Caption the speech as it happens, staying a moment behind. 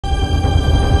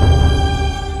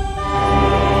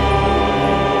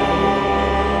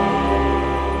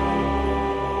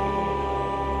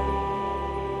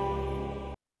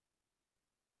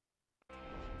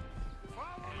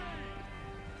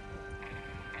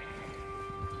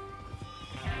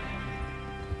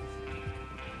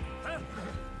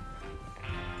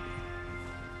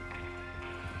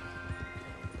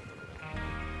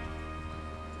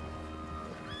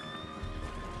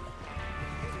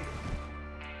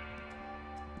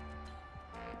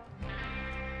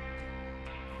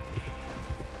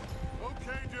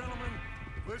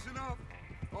Listen up,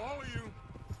 all of you.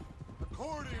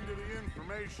 According to the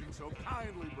information so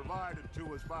kindly provided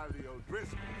to us by the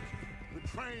O'Driscolls, the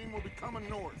train will be coming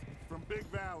north from Big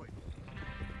Valley.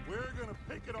 We're gonna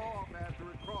pick it off after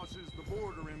it crosses the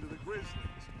border into the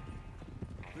Grizzlies.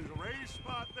 There's a raised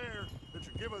spot there that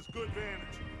should give us good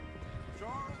vantage.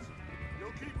 Charles,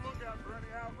 you'll keep lookout for any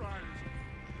outriders.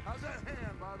 How's that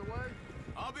hand, by the way?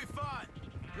 I'll be fine.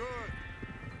 Good.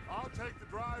 I'll take the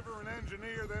driver and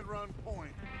engineer, then run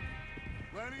point.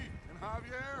 Lenny and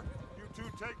Javier, you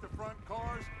two take the front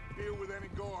cars, deal with any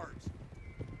guards.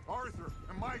 Arthur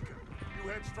and Micah, you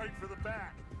head straight for the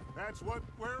back. That's what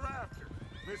we're after.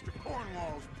 Mr.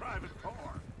 Cornwall's private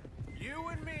car. You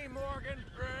and me, Morgan.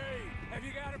 Great. Have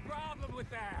you got a problem with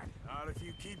that? Not if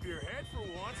you keep your head for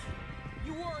once.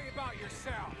 You worry about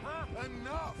yourself, huh?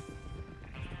 Enough!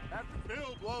 After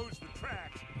Bill blows the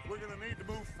tracks, we're gonna need to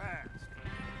move fast.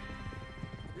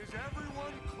 Is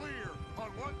everyone clear on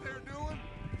what they're doing?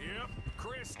 Yep.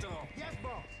 Crystal. Yes,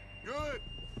 boss. Good.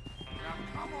 Now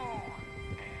come on.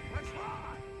 Let's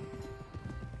ride.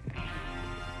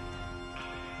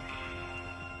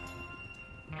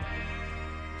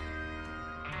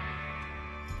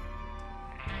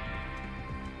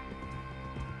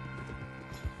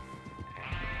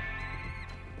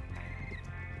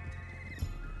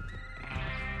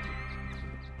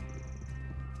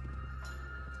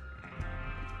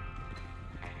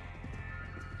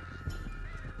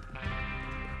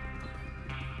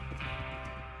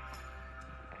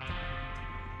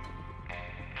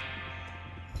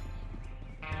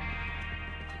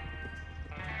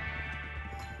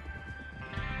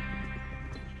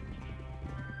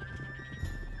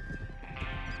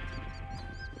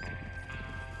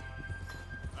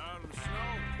 Out of the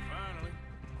snow, finally.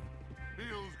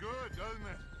 Feels good, doesn't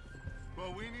it?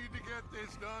 But we need to get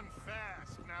this done fast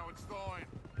now it's thawing,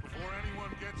 before anyone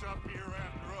gets up here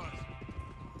after us.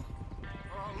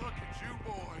 Oh, look at you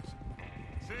boys.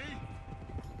 See?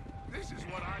 This is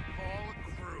what I call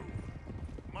a crew.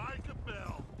 Micah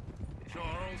Bell,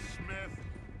 Charles Smith,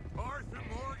 Arthur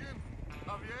Morgan,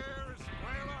 Javier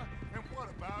Escuela, and what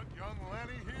about young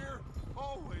Lenny here?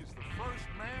 Always the first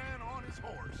man on his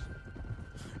horse.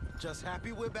 Just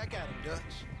happy we're back at him, Dutch.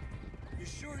 You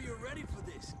sure you're ready for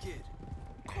this, kid?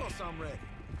 Of course I'm ready.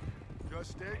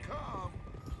 Just stay calm.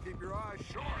 Keep your eyes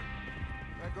sharp.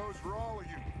 That goes for all of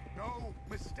you. No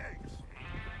mistakes.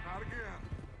 Not again.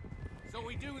 So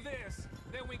we do this,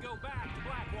 then we go back to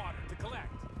Blackwater to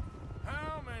collect.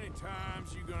 How many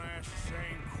times you gonna ask the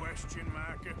same question,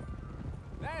 Micah?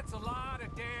 That's a lot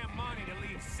of damn money to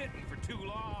leave sitting for too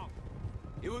long.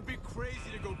 It would be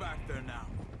crazy to go back there now.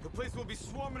 The place will be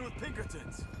swarming with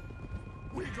Pinkertons.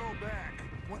 We go back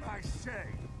when I say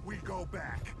we go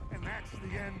back, and that's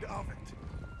the end of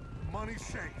it. Money's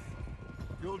safe.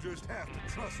 You'll just have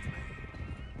to trust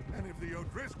me. And if the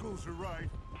O'Driscolls are right,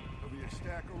 there'll be a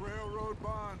stack of railroad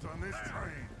bonds on this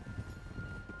train.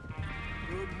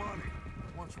 Good money,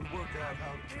 once we work out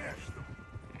how to cash them.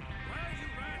 Why are you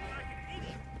riding like an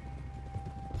idiot?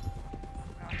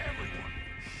 Now everyone,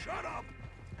 shut up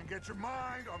and get your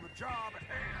mind on the job at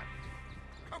hand.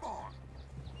 Come on.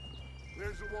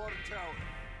 There's the water tower.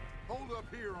 Hold up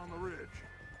here on the ridge.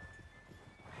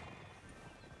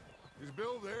 Is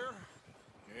Bill there?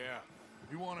 Yeah.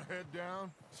 You want to head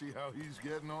down, see how he's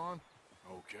getting on?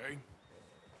 Okay.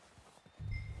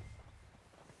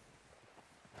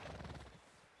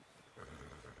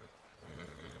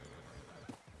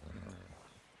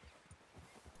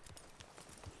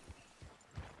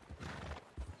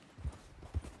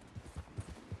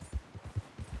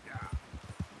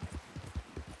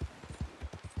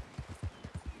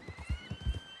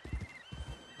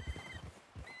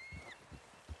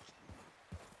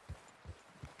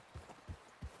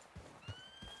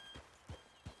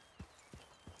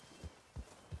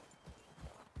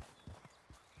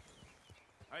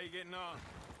 How you getting on?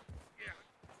 Yeah.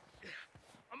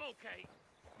 I'm okay.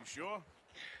 You sure?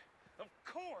 Of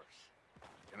course.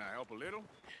 Can I help a little?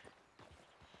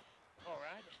 All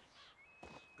right.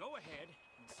 Go ahead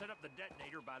and set up the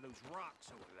detonator by those rocks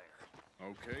over there.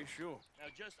 Okay, sure. Now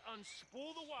just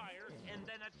unspool the wire and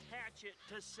then attach it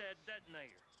to said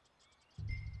detonator.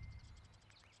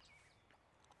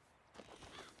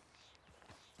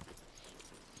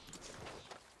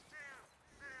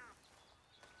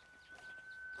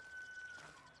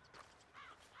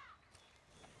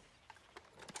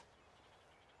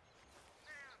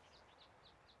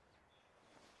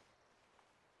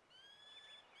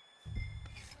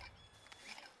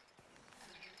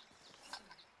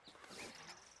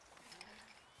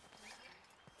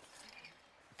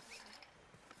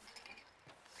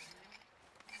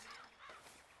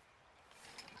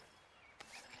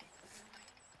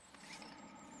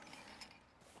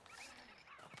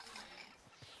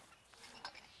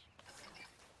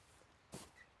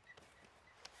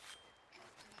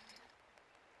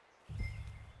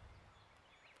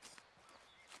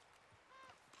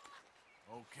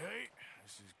 Okay,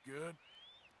 this is good.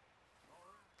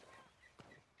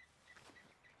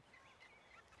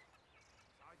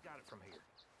 I got it from here.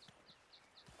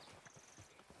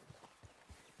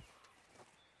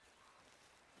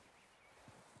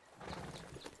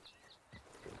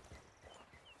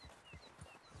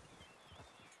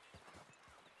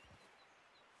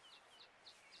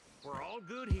 We're all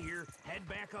good here. Head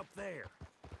back up there.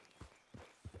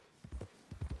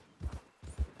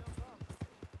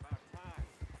 About time.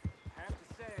 I have to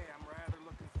say, I'm rather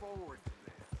looking forward to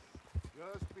this.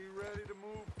 Just be ready to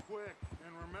move quick,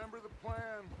 and remember the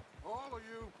plan. All of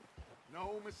you,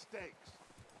 no mistakes.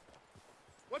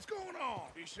 What's going on?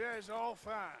 He says all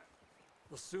fine.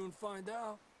 We'll soon find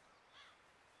out.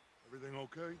 Everything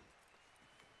okay?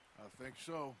 I think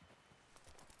so.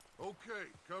 Okay,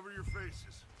 cover your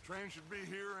faces. Train should be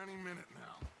here any minute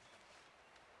now.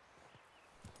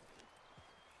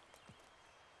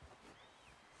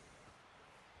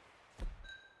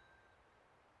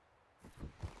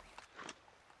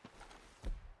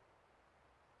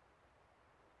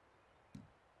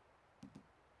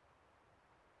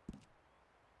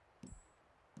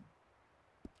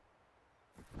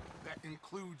 That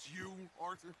includes you,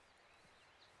 Arthur?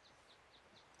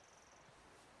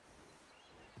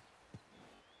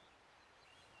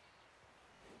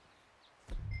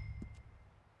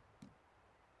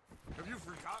 Have you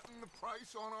forgotten the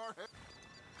price on our head?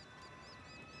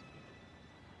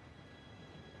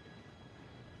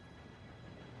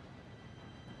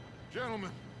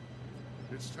 Gentlemen,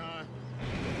 it's time.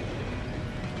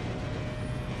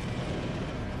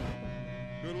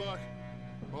 Good luck,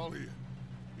 all of you.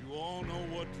 You all know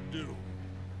what to do.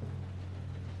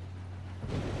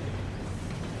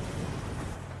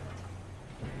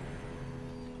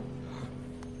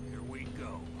 Here we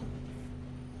go.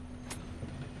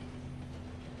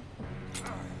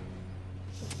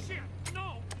 Shit!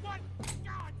 No! What?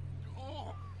 God!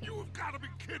 Oh, you have got to be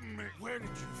kidding me. Where did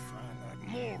you find that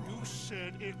moral? You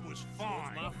said it was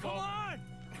fine. My fault. Come on!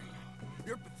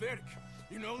 You're pathetic.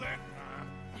 You know that?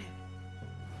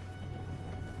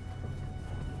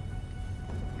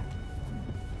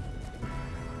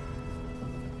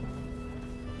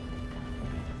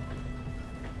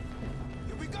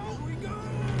 Here we go! Here we go!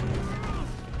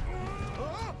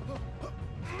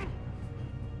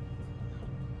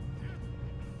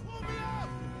 Pull me up!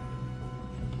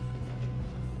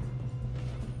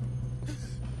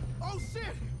 Oh,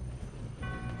 shit!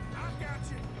 I got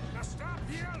you. Now stop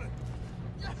yelling.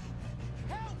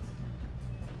 Help!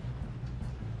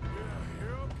 Yeah,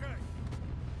 you're okay.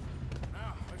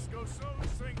 Now, let's go slow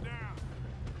this thing down.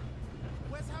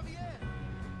 Where's Javier?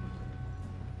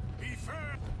 He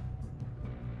found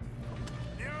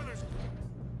the others.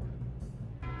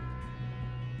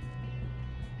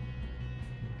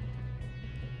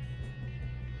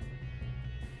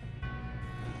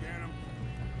 Get him.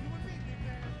 You and me, big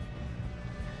man.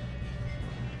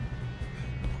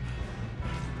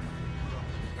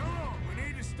 Come on, we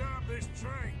need to stop this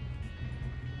train.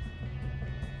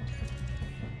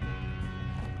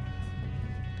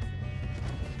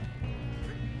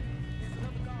 There's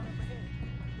another guard up ahead.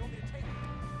 You want me to take him?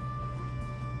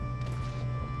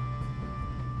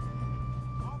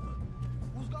 Arthur,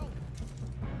 who's going?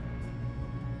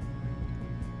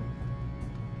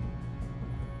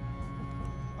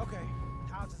 Okay,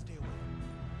 I'll just deal with it.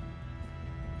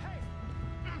 Hey!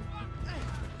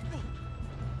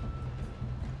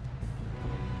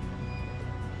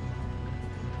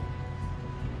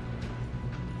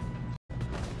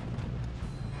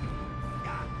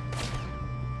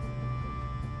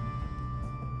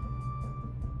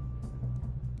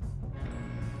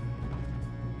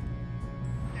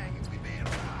 Dang it, we being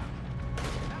robbed.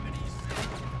 How many you see?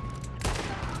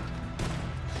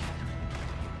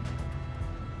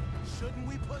 Shouldn't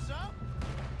we push up?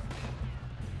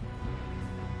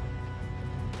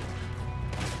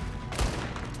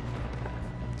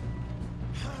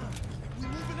 We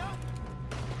moving up?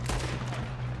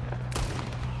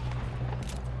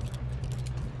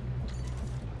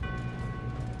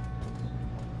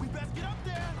 We best get up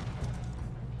there.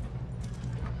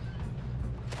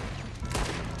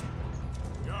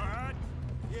 You all right?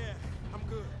 Yeah, I'm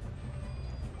good.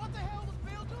 What the hell was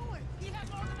Bill doing? He had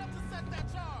long enough to set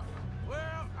that charge.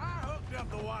 Well, I hooked up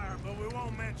the wire, but we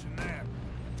won't mention that.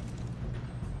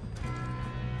 We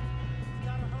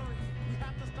gotta hurry. We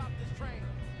have to stop this train.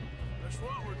 That's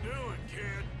what we're doing,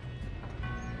 kid.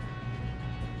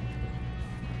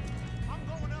 I'm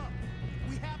going up.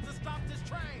 We have to stop this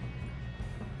train.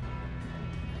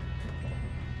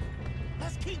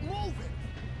 Let's keep moving.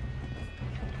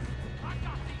 I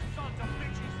got these sons of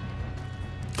bitches!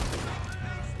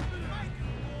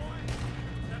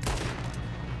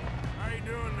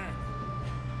 doing there?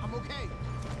 I'm okay.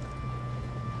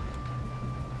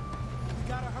 We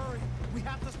gotta hurry. We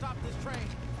have to stop this train.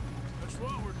 That's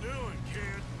what we're doing,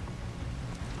 kid.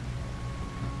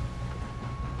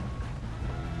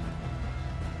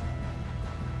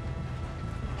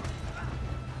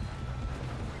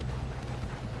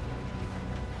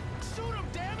 Shoot him,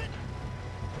 damn it!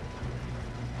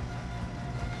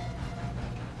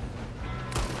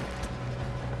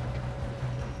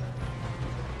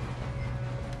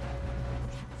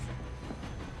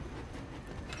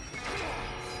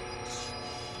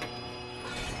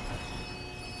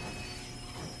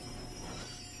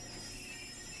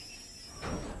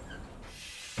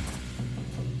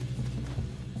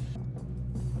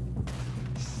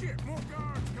 Shit, more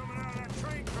guards coming out of that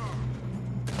train car.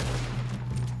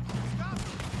 Stop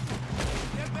him!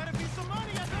 There better be some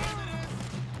money at the end of this!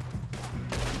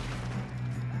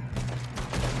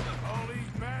 All these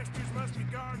bastards must be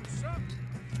guarding something.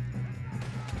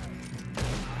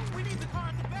 We need the car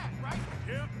at the back, right?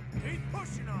 Yep, keep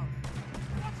pushing on.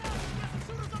 Watch out! There's some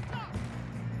shooters up top!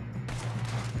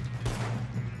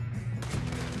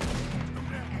 Come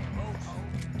down, folks.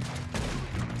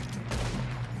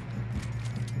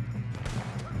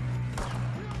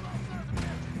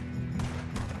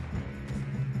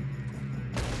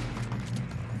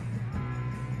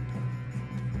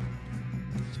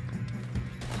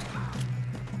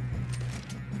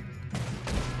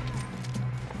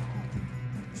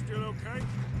 Still okay?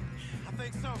 I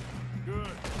think so.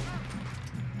 Good.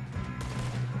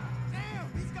 Damn,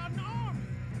 he's got an army!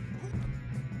 Who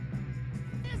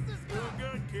is this guy? Doing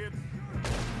good, kid.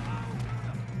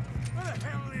 Where the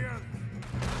hell are the others?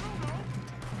 I don't know.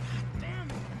 Damn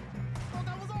it! I thought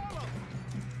that was all of them.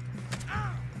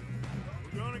 Ah!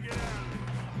 We're gonna get out of here.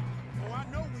 Oh, I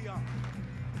know we are.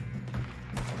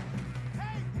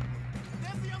 Hey!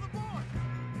 There's the other boy!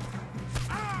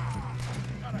 Ah!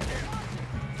 Got a hit.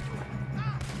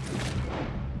 Ah!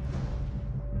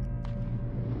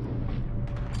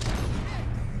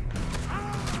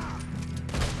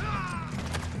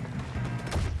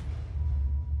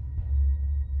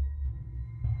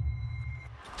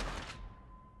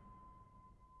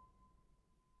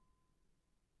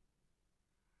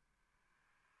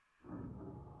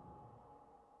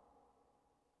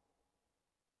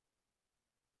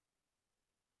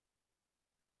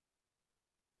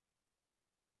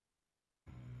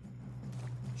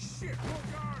 Shit, more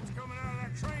guards coming out of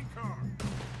that train car.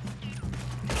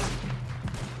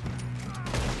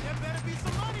 There better be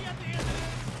some money at the end of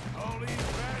this! All these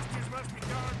bastards must be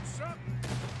guarding something.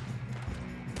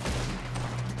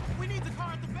 We need the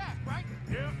car at the back, right?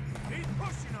 Yep, keep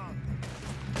pushing on.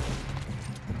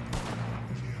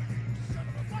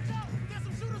 Watch out! There's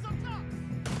some shooters up top!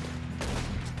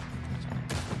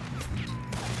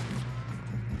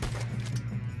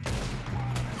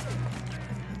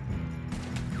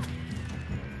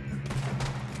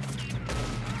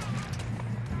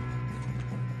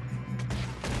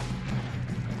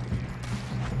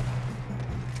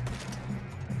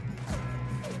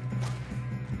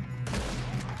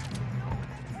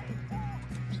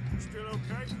 Still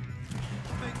okay?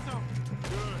 I think so.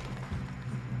 Good.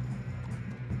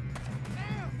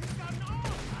 Damn, he's got an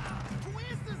arm! Who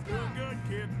is this Doing guy? good,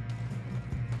 kid.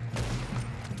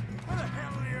 Where the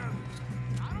hell are the others?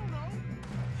 I don't know.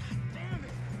 Damn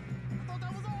it! I thought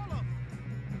that was all of them.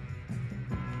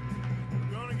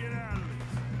 We're gonna get out of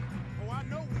this. Oh, I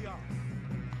know we are.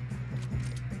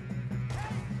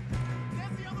 Hey!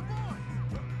 There's the other boys!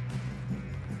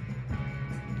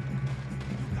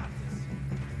 You got this.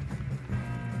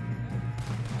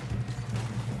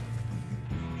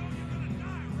 You know you're gonna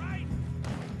die, right?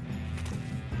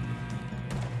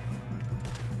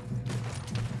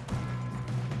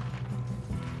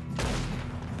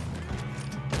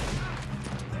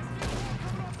 There's still more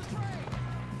coming off the train!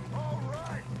 All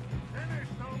right, finish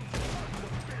those sons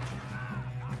of bitches.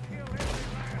 I'll kill every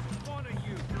last one of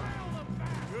you. Drill the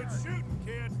bastard. Good shooting,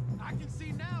 kid. I can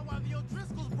see now why the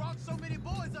O'Driscolls brought so many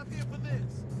boys up here for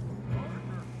this.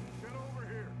 Partner, get over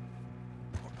here.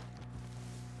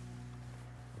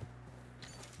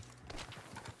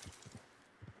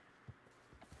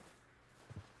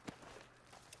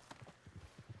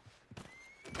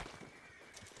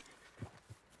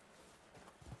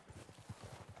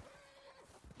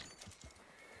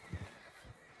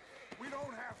 We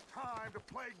don't have time to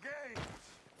play games.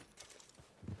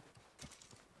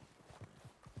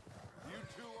 You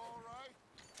two all right?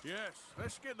 Yes,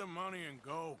 let's get the money and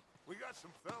go. We got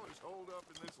some fellas holed up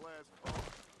in this last car.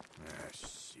 Ah,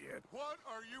 shit. What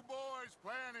are you boys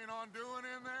planning on doing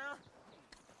in there?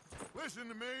 Listen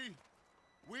to me.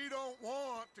 We don't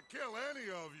want to kill any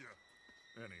of you.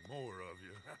 any more of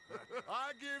you.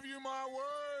 I give you my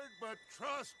word, but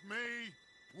trust me,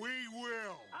 we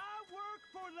will. I work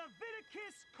for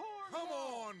Leviticus Cornwall. Come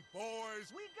on,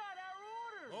 boys. We got our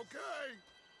orders. Okay,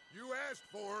 you asked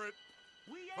for it.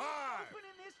 We ain't 5,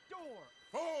 opening this door.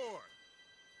 4,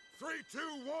 3, 2,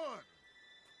 1.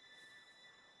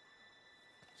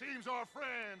 Seems our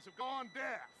friends have gone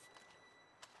deaf.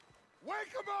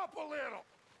 Wake them up a little.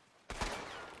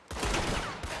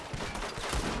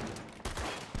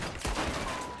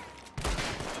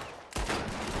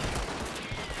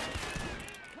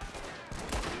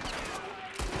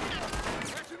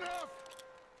 That's enough.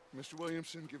 Mr.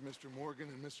 Williamson, give Mr. Morgan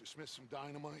and Mr. Smith some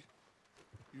dynamite.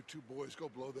 You two boys go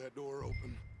blow that door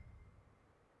open.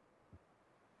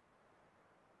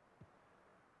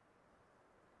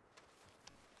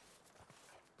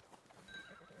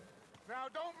 Now,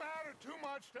 it don't matter too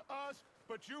much to us,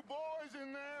 but you boys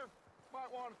in there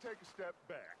might want to take a step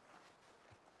back.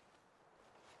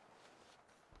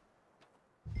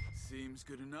 Seems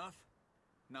good enough.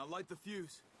 Now light the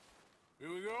fuse. Here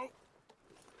we go.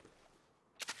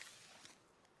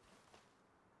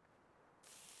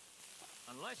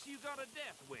 Unless you got a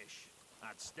death wish,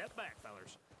 I'd step back,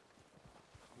 fellers.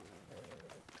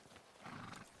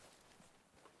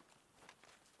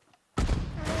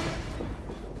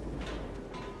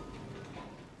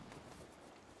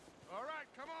 All right,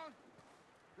 come on.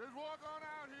 Just walk on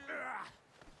out here.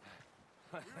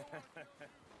 We don't wanna kill you.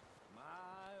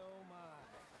 My, oh my.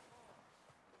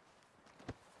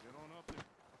 Get on up there.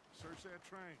 Search that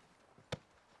train.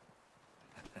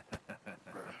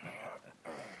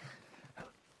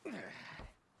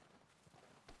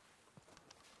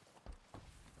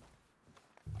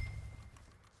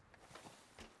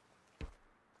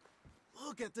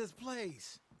 Look at this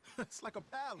place. It's like a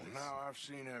palace. Now I've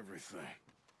seen everything.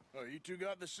 Oh, you two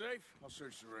got the safe? I'll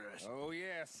search the rest. Oh,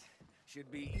 yes.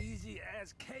 Should be easy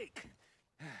as cake.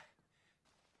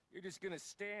 You're just gonna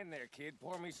stand there, kid.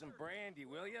 Pour me some brandy,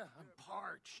 will ya? I'm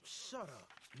parched. Shut up.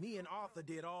 Me and Arthur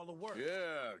did all the work.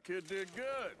 Yeah, kid did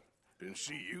good. Didn't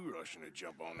see you rushing to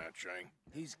jump on that train.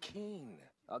 He's keen.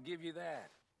 I'll give you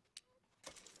that.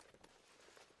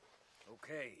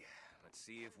 Okay, let's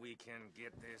see if we can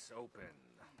get this open.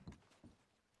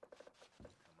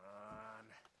 Come on.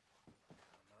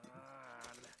 Come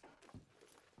on.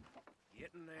 Get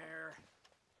in there.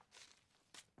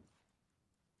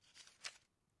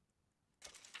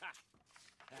 Ha!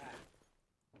 Ah.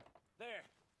 There.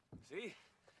 See?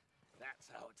 That's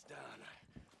how it's done.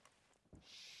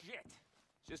 Shit.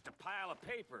 Just a pile of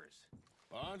papers.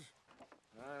 Bonds?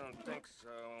 I don't think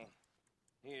so.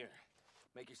 Here.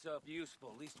 Make yourself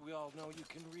useful. At least we all know you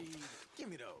can read. Give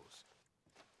me those.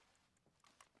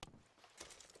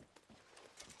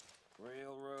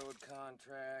 Railroad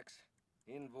contracts,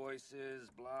 invoices,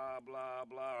 blah, blah,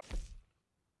 blah.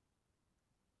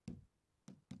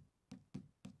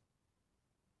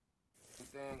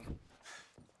 Anything?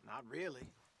 Not really.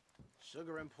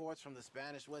 Sugar imports from the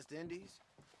Spanish West Indies.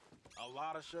 A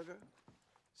lot of sugar.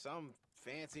 Some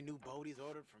fancy new boaties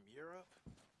ordered from Europe.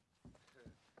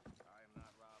 I am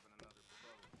not robbing another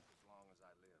boat as long as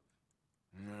I live.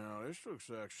 No, this looks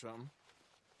like something.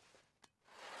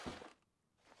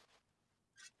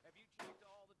 Have you checked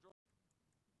all the drawers?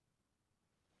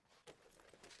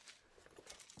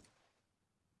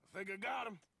 I think I got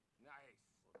him. Nice.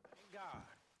 Thank God.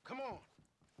 Come on.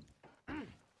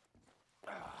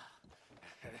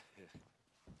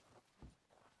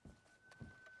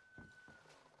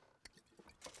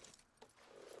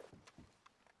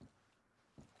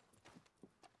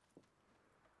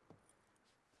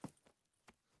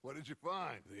 What did you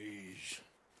find? These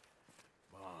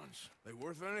bonds. They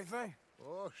worth anything?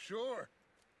 Oh, sure.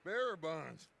 Bearer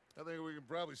bonds. I think we can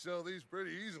probably sell these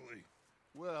pretty easily.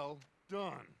 Well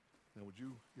done. Now, would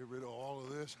you get rid of all of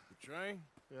this? The train?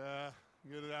 Yeah,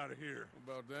 get it out of here.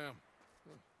 What about them?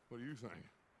 What do you think?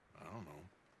 I don't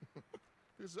know.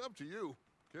 It's up to you.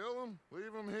 Kill them,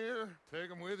 leave them here, take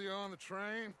them with you on the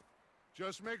train.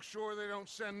 Just make sure they don't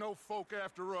send no folk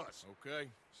after us. Okay.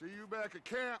 See you back at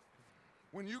camp.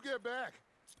 When you get back,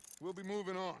 we'll be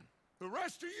moving on. The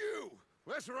rest of you,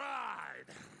 let's ride!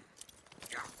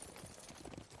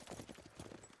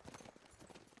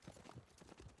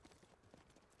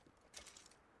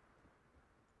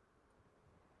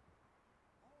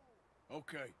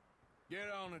 Okay. Get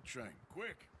on the train.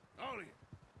 Quick. All of you.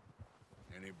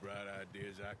 Any bright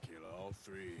ideas, I kill all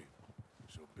three of you.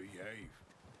 So behave.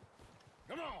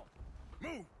 Come on!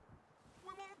 Move!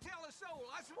 We won't tell a soul,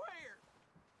 I swear!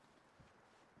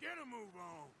 Get a move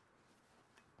on!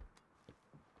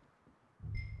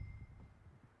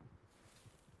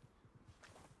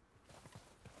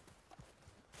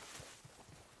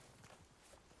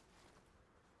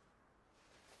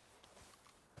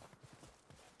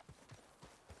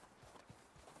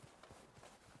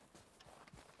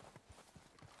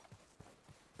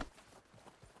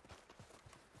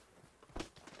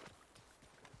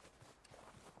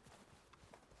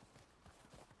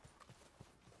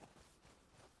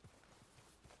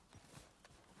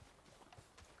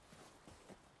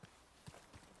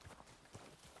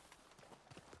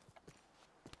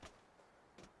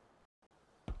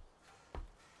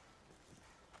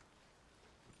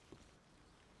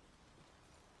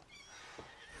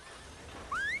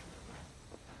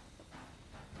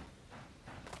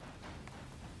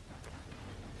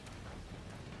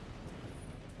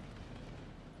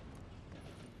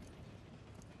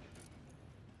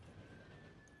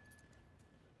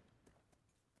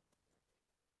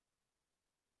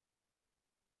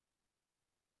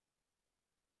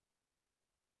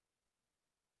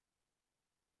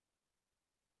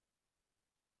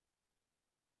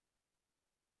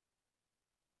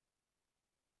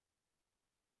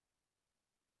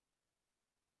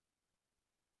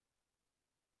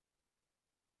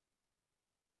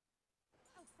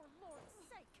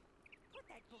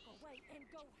 White Book away and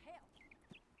go help.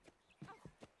 Oh,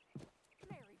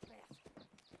 Mary Beth.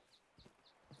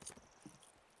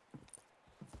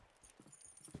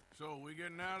 So, we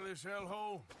getting out of this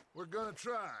hellhole? We're gonna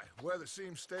try. Weather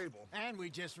seems stable. And we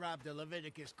just robbed the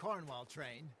Leviticus Cornwall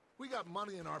train. We got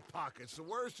money in our pockets. The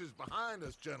worst is behind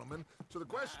us, gentlemen. So the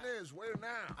question is, where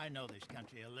now? I know this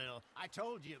country a little. I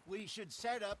told you, we should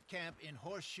set up camp in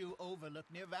Horseshoe Overlook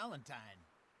near Valentine.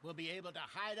 We'll be able to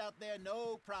hide out there,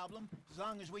 no problem, as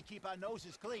long as we keep our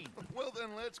noses clean. Well,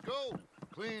 then let's go.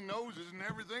 Clean noses and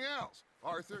everything else.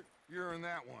 Arthur, you're in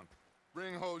that one.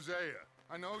 Bring Hosea.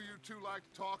 I know you two like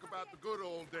to talk about the good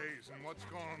old days and what's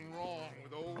gone wrong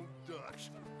with old Dutch.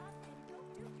 Shut up and go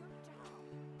do your job.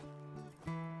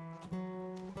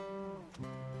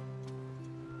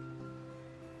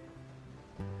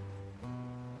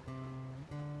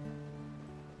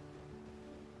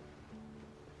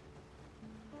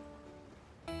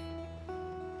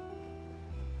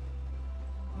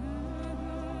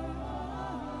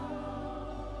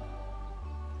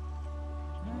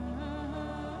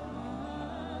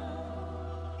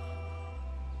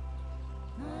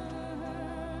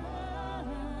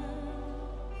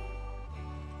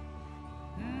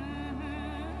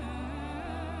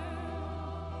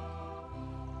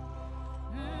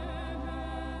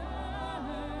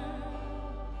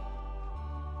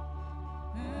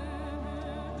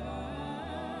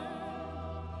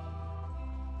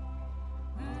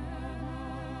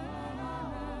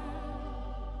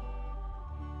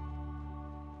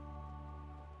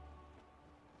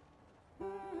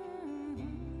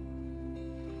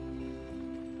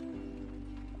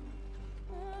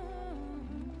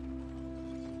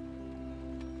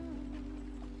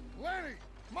 Lenny!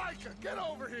 Micah, get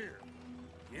over here!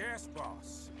 Yes,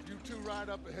 boss. You two ride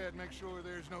up ahead, make sure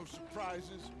there's no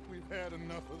surprises. We've had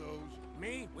enough of those.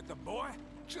 Me with the boy?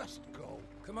 Just go.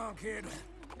 Come on, kid.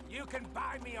 You can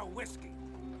buy me a whiskey.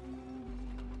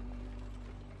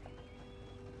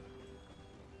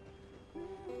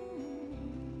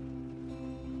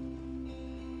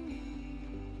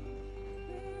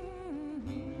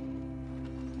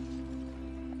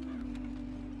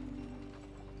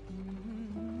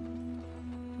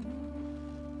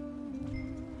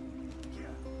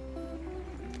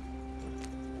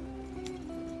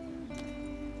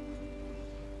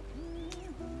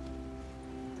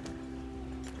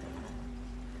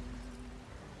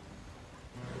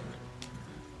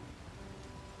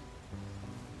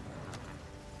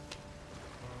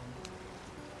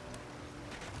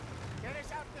 Get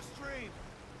us out the stream.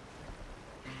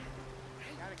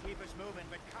 Gotta keep us moving,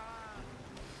 but calm.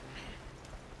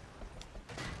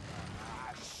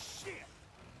 Ah, shit!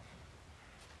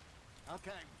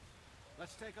 Okay,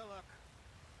 let's take a look.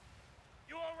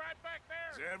 You all right back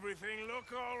there? Does everything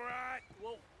look all right?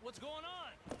 Well, what's going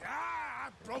on? Ah, I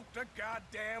broke the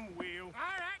goddamn wheel. All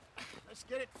right, let's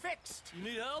get it fixed. You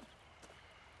need help?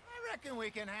 I reckon we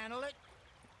can handle it.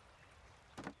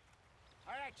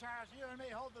 All right, Charles, you and me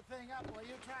hold the thing up while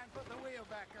you try and put the wheel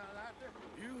back on, Arthur.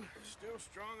 You still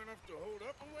strong enough to hold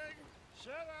up a wagon?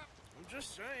 Shut up. I'm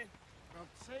just saying. Don't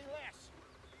say less.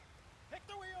 Pick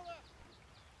the wheel up.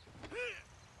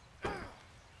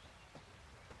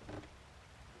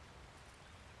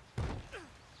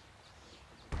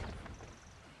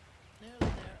 Nearly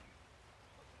there.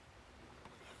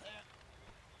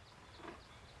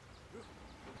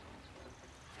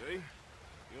 See?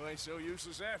 You ain't so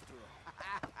useless after all.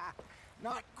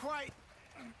 Not quite.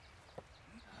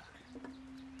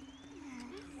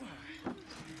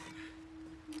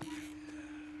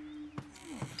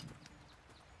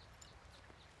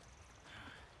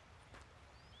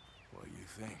 What do you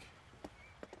think?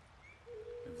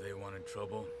 If they wanted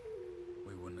trouble,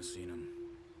 we wouldn't have seen them.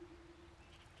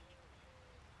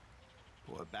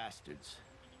 Poor bastards.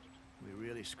 We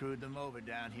really screwed them over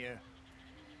down here.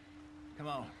 Come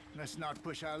on, let's not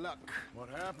push our luck. What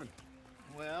happened?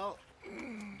 Well,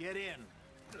 get in.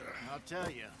 I'll tell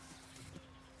you.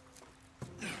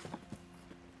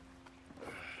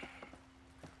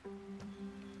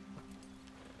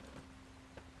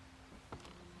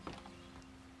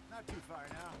 Not too far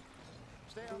now.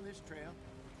 Stay on this trail.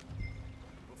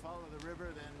 We'll follow the river,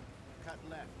 then cut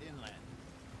left inland.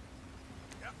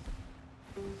 Yep.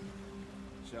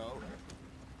 So,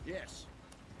 yes,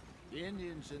 the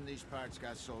Indians in these parts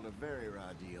got sold a very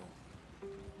raw deal.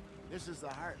 This is the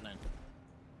Heartland.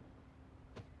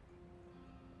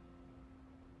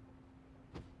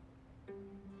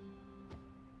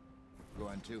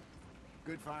 Going to.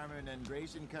 Good farming and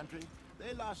grazing country,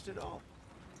 they lost it all.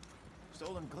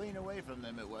 Stolen clean away from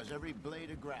them it was, every blade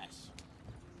of grass.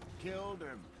 Killed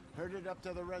or herded up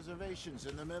to the reservations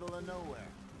in the middle of nowhere.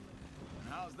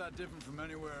 how's that different from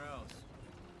anywhere else?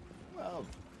 Well,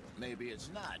 maybe it's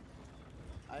not.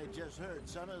 I just heard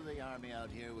some of the army out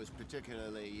here was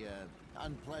particularly,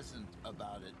 unpleasant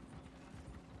about it.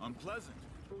 Unpleasant?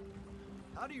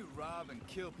 How do you rob and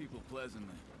kill people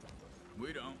pleasantly?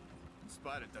 We don't, in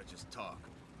spite of Dutch's talk.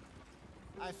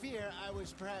 I fear I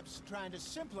was perhaps trying to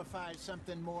simplify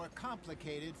something more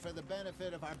complicated for the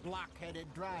benefit of our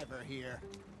block-headed driver here.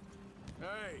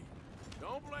 Hey,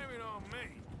 don't blame it on me.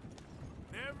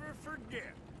 Never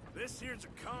forget, this here's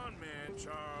a con man,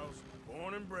 Charles,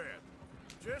 born and bred.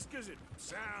 Just 'cause it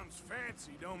sounds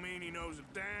fancy don't mean he knows a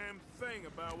damn thing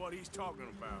about what he's talking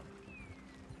about.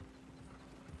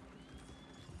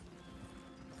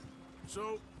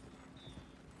 So,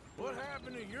 what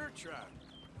happened to your tribe?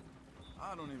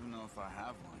 I don't even know if I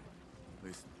have one. At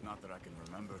least, not that I can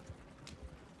remember.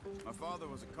 My father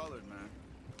was a colored man.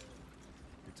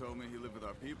 He told me he lived with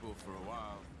our people for a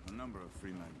while. A number of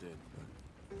free men did,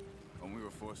 but when we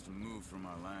were forced to move from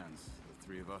our lands, the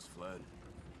three of us fled.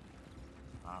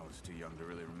 I was too young to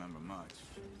really remember much.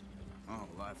 My whole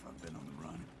life I've been on the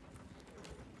run.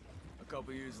 A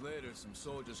couple years later, some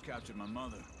soldiers captured my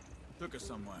mother. Took her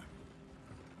somewhere.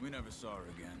 We never saw her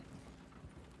again.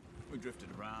 We drifted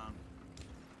around.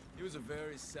 He was a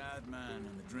very sad man,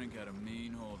 and the drink had a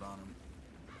mean hold on him.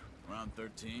 Around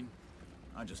 13,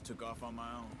 I just took off on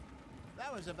my own.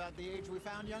 That was about the age we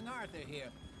found young Arthur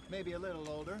here. Maybe a little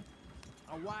older.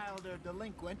 A wilder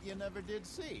delinquent you never did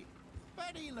see.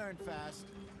 But he learned fast.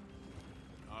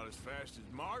 Not as fast as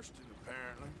Marston,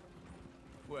 apparently.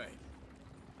 Wait,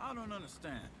 I don't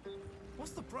understand.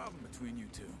 What's the problem between you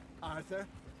two? Arthur?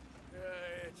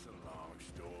 It's a long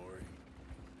story.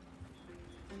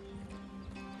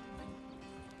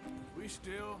 We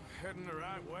still heading the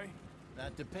right way?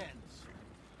 That depends.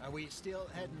 Are we still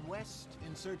heading west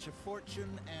in search of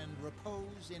fortune and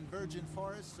repose in virgin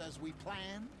forests as we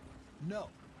planned? No.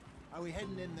 Are we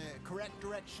heading in the correct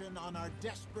direction on our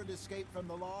desperate escape from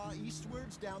the law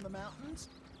eastwards down the mountains?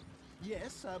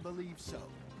 Yes, I believe so.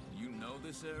 You know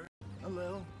this area? A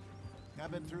little.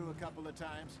 I've been through a couple of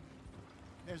times.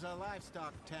 There's a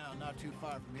livestock town not too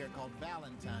far from here called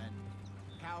Valentine.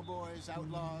 Cowboys,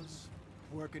 outlaws,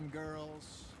 working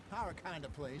girls, our kind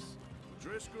of place.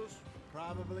 Driscolls?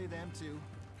 Probably them too.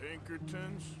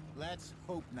 Pinkertons? Let's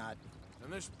hope not.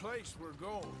 And this place we're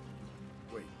going.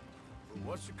 Wait,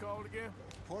 what's it called again?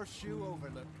 Horseshoe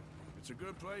Overlook. It's a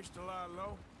good place to lie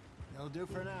low? It'll do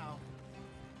for now.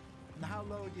 And how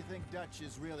low do you think Dutch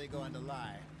is really going to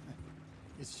lie?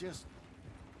 It's just,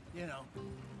 you know,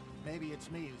 maybe it's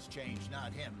me who's changed,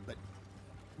 not him, but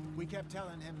we kept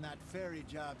telling him that ferry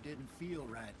job didn't feel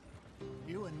right.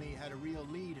 You and me had a real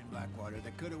lead in Blackwater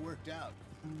that could have worked out.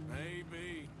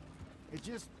 Maybe. It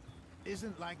just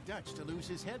isn't like Dutch to lose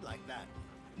his head like that.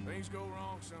 Things go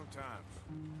wrong sometimes.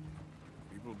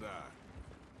 People die.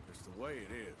 It's the way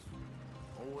it is.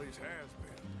 Always has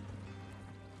been.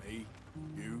 Me,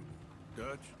 you,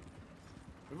 Dutch.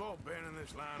 We've all been in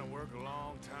this line of work a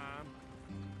long time.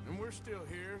 And we're still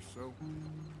here, so...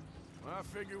 well, I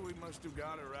figure we must have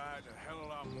got it right a hell of a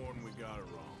lot more than we got it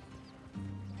wrong.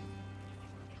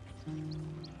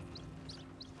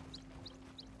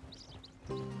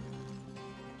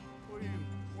 What are you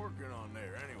working on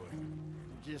there, anyway?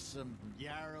 Just some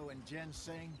yarrow and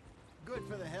ginseng. Good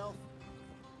for the health.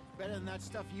 Better than that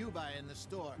stuff you buy in the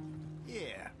store.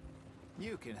 Yeah,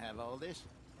 you can have all this.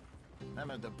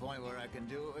 I'm at the point where I can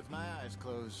do it with my eyes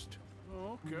closed.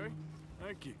 Oh, okay.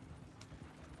 Thank you.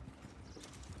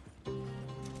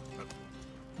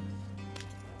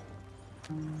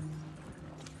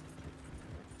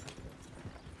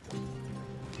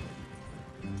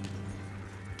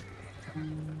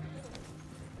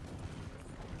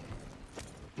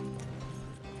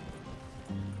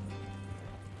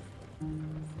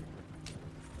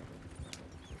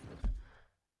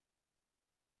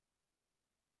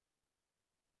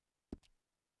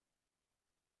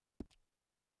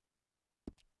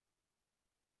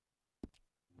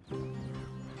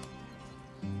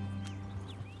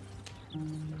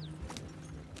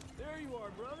 There you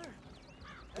are, brother.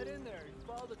 Head in there and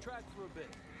follow the track for a bit.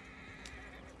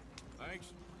 Thanks.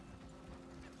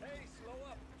 Hey, slow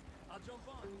up. I'll jump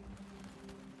on.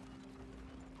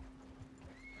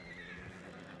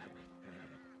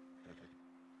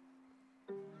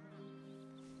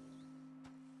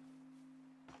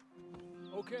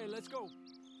 Okay, let's go.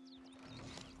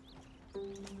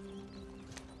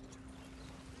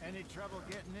 Any trouble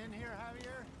getting in here,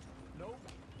 Javier? Nope.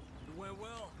 It went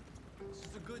well. This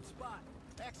is a good spot.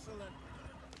 Excellent.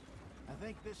 I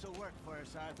think this will work for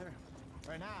us, Arthur.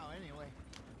 For now, anyway.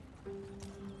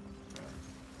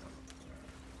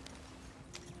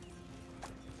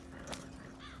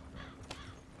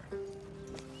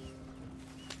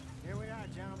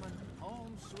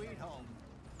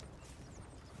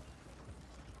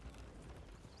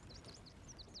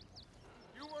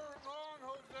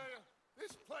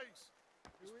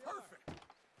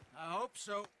 hope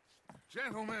so.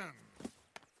 Gentlemen,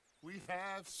 we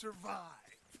have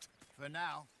survived. For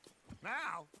now.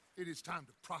 Now, it is time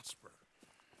to prosper.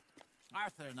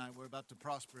 Arthur and I were about to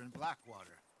prosper in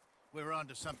Blackwater. We were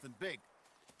onto something big.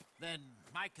 Then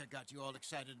Micah got you all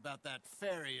excited about that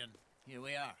ferry, and here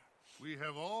we are. We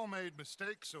have all made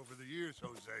mistakes over the years,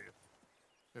 Hosea.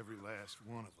 Every last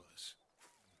one of us.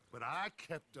 But I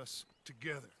kept us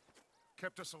together.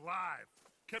 Kept us alive.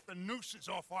 Kept the nooses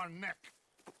off our neck.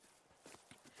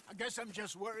 I guess I'm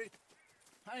just worried.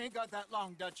 I ain't got that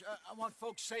long, Dutch. I want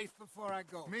folks safe before I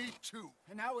go. Me too.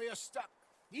 And now we are stuck.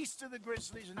 East of the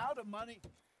Grizzlies and out of money.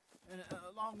 And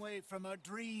a long way from our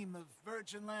dream of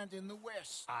virgin land in the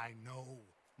west. I know,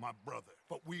 my brother.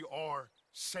 But we are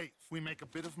safe. We make a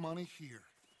bit of money here.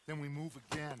 Then we move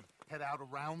again. Head out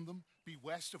around them. Be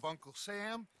west of Uncle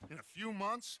Sam. In a few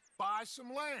months, buy some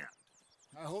land.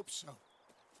 I hope so.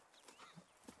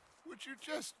 Would you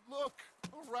just look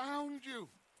around you?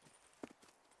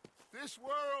 This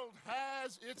world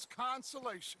has its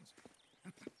consolations.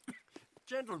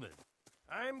 Gentlemen,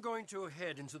 I'm going to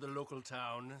head into the local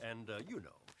town and,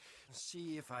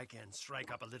 see if I can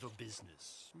strike up a little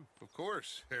business. Of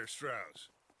course, Herr Strauss.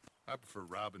 I prefer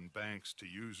robbing banks to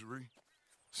usury.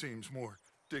 Seems more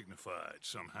dignified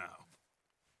somehow.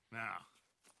 Now,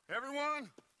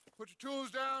 everyone, put your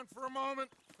tools down for a moment.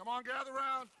 Come on, gather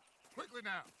round. Quickly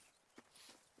now.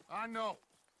 I know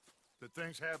that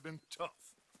things have been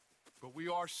tough, but we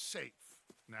are safe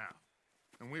now,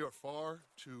 and we are far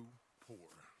too poor.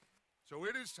 So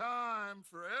it is time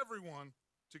for everyone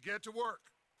to get to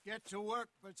work. Get to work,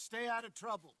 but stay out of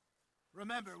trouble.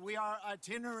 Remember, we are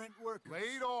itinerant workers.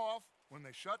 Laid off when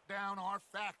they shut down our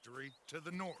factory to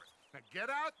the north. Now get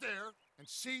out there and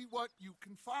see what you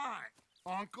can find.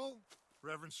 Uncle,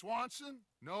 Reverend Swanson,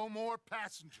 no more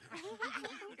passengers.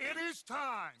 It is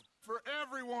time for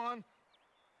everyone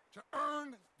to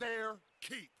earn their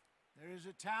keep. There is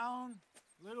a town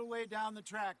a little way down the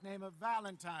track named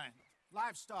Valentine.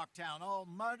 Livestock town, all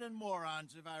mud and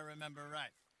morons, if I remember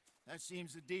right. That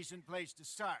seems a decent place to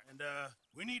start. And,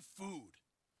 we need food.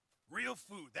 Real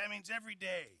food. That means every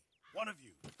day. One of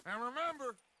you. And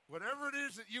remember, whatever it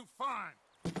is that you find,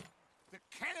 the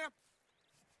camp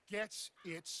gets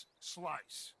its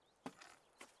slice.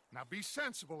 Now be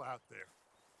sensible out there.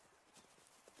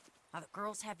 Now, the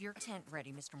girls have your tent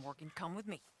ready, Mr. Morgan. Come with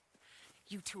me.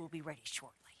 You two will be ready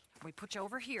shortly. We put you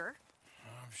over here.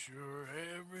 I'm sure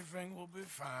everything will be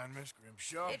fine, Miss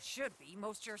Grimshaw. It should be.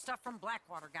 Most of your stuff from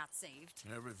Blackwater got saved.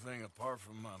 Everything apart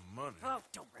from my money. Oh,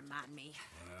 don't remind me.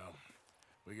 Well,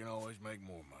 we can always make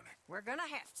more money. We're gonna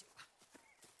have to.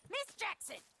 Miss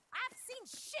Jackson, I've seen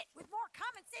shit with more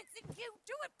common sense than you.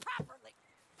 Do it properly.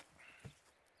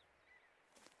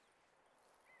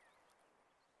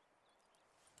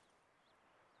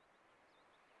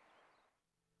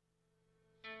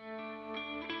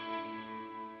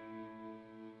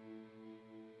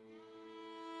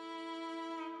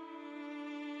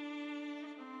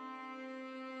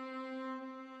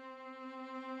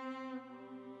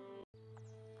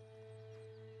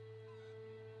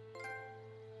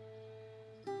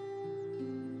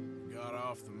 Got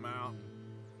off the mountain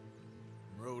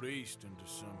and rode east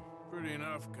into some pretty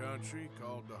enough country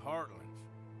called the Heartlands.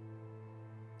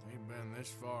 Ain't been this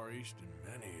far east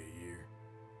in many a year.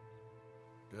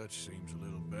 Dutch seems a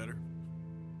little better.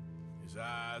 His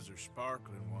eyes are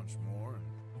sparkling once more,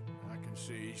 and I can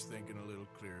see he's thinking a little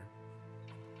clearer.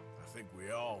 I think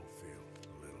we all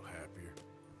feel a little happier,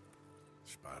 in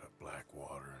spite of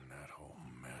Blackwater and that whole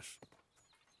mess.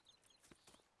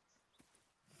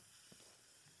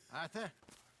 Arthur?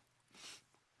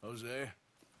 Jose?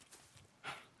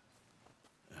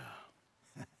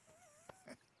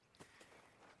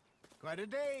 Quite a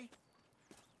day.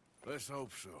 Let's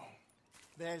hope so.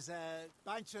 There's a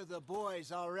bunch of the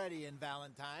boys already in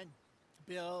Valentine.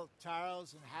 Bill,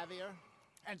 Charles, and Javier.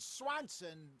 And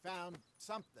Swanson found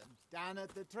something down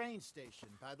at the train station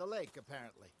by the lake,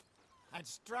 apparently. And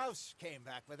Strauss came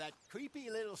back with that creepy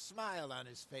little smile on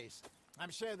his face. I'm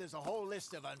sure there's a whole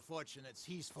list of unfortunates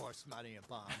he's forced money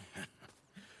upon.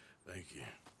 Thank you.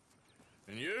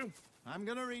 And you? I'm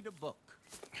gonna read a book.